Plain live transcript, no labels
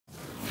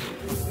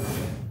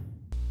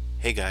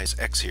Hey guys,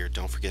 X here.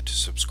 Don't forget to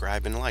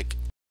subscribe and like.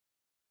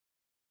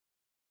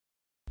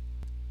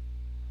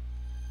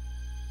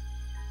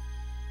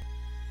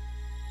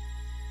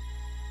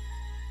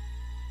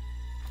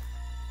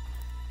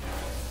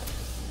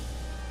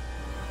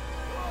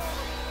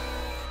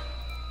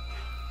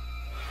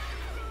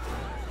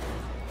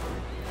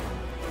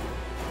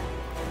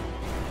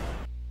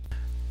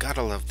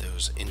 Gotta love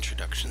those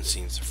introduction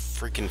scenes. They're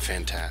freaking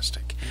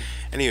fantastic.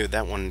 Anyway,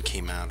 that one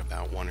came out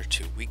about 1 or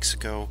 2 weeks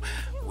ago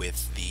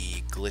with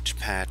the glitch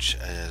patch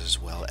as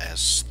well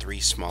as 3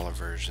 smaller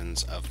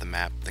versions of the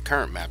map, the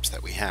current maps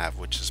that we have,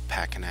 which is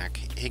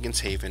Packanack,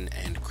 Higgins Haven,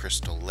 and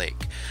Crystal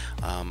Lake.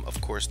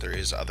 Of course, there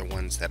is other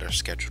ones that are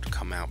scheduled to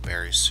come out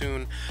very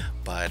soon,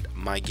 but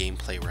my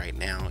gameplay right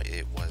now,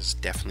 it was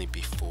definitely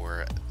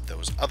before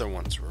those other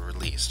ones were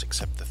released,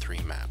 except the 3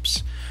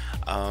 maps.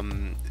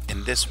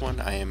 In this one,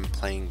 I am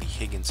playing the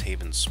Higgins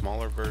Haven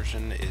smaller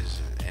version,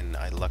 and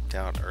I lucked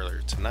out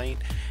earlier tonight,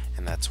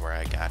 and that's where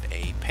I got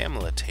a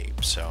Pamela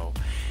tape. So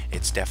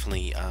it's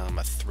definitely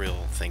a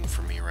thrill thing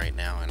for me right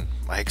now, and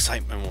my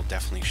excitement will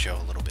definitely show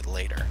a little bit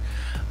later.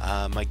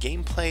 My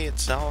gameplay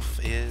itself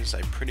is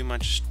I pretty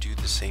much do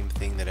the same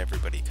thing that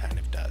everybody kind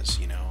of does.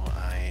 You know,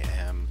 I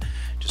am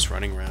just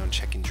running around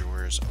checking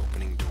drawers,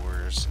 opening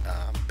doors,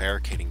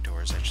 barricading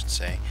doors I should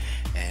say,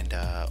 and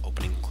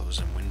opening and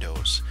closing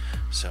windows.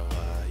 So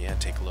yeah,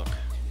 take a look.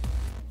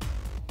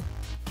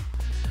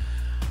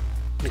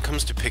 When it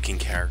comes to picking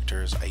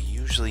characters, I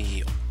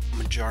usually,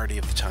 majority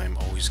of the time,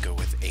 always go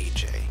with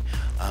AJ.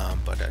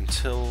 But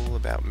until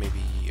about maybe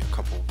a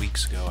couple of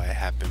weeks ago, I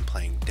have been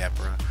playing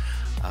Deborah.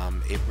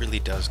 It really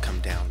does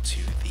come down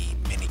to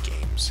the mini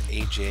games.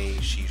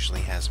 AJ, she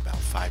usually has about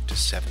 5 to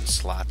 7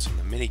 slots on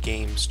the mini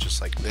games, just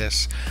like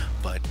this,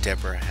 but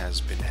Deborah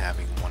has been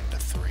having 1 to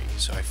 3.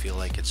 So I feel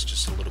like it's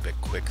just a little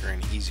bit quicker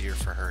and easier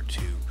for her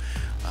to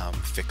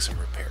fix and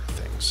repair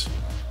things.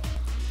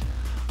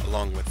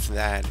 Along with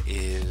that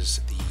is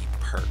the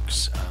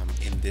perks.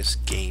 In this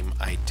game,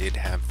 I did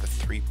have the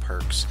 3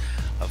 perks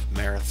of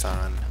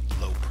Marathon,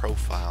 Low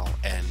Profile,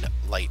 and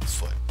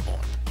Lightfoot on.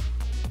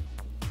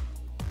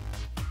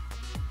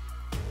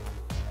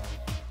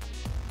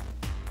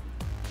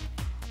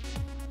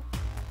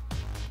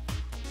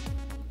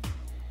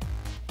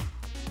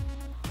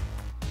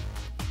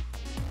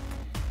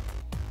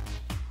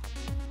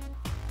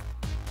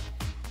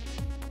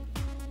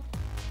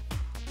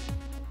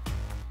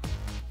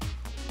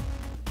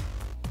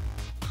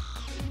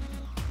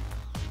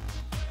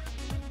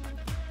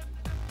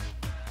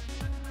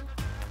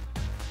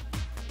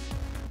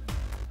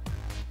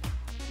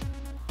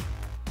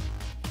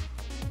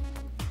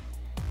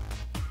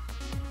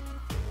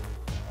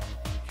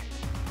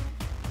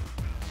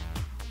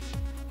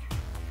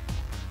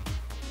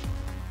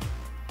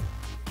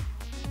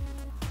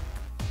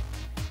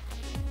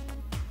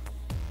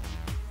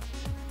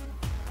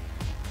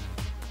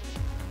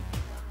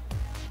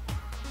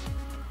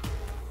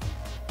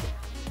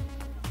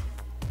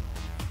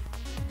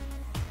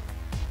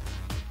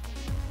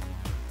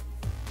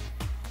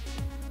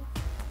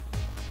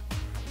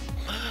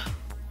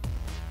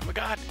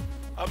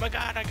 Oh my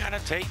god, I got a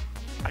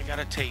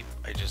tape.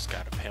 I just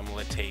got a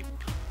Pamela tape.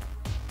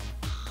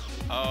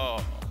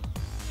 Oh,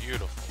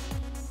 beautiful.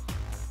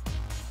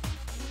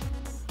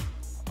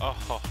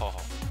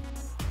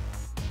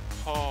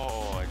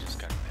 Oh, I just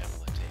got a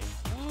Pamela tape.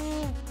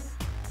 Woo!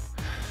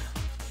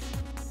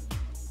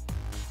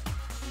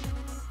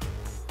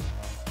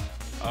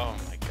 Oh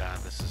my god,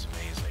 this is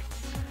amazing.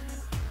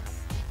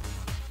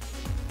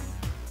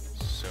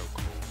 So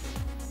cool.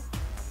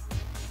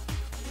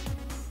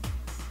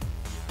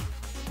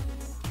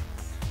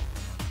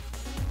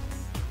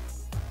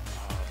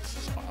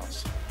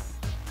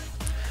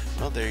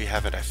 Well, there you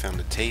have it. I found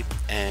a tape,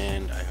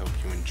 and I hope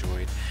you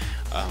enjoyed.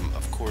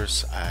 Of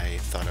course, I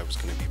thought I was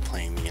going to be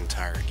playing the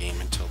entire game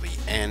until the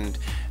end,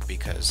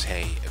 because,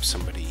 hey, if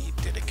somebody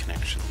did a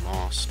connection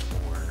lost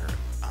or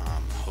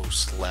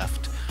host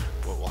left,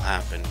 what will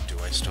happen? Do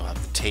I still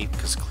have the tape?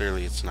 Because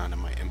clearly it's not in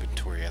my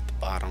inventory at the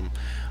bottom.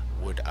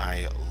 Would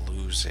I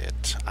lose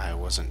it? I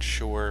wasn't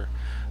sure.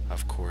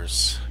 Of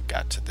course,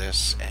 got to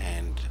this,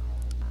 and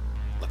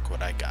look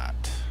what I got.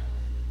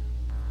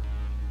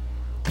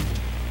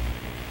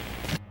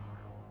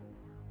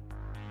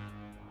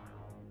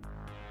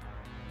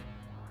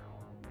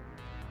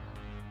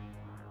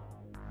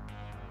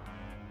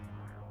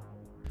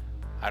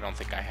 I don't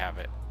think I have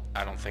it.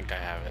 I don't think I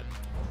have it.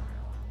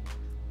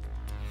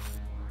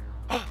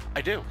 Oh,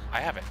 I do. I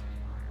have it.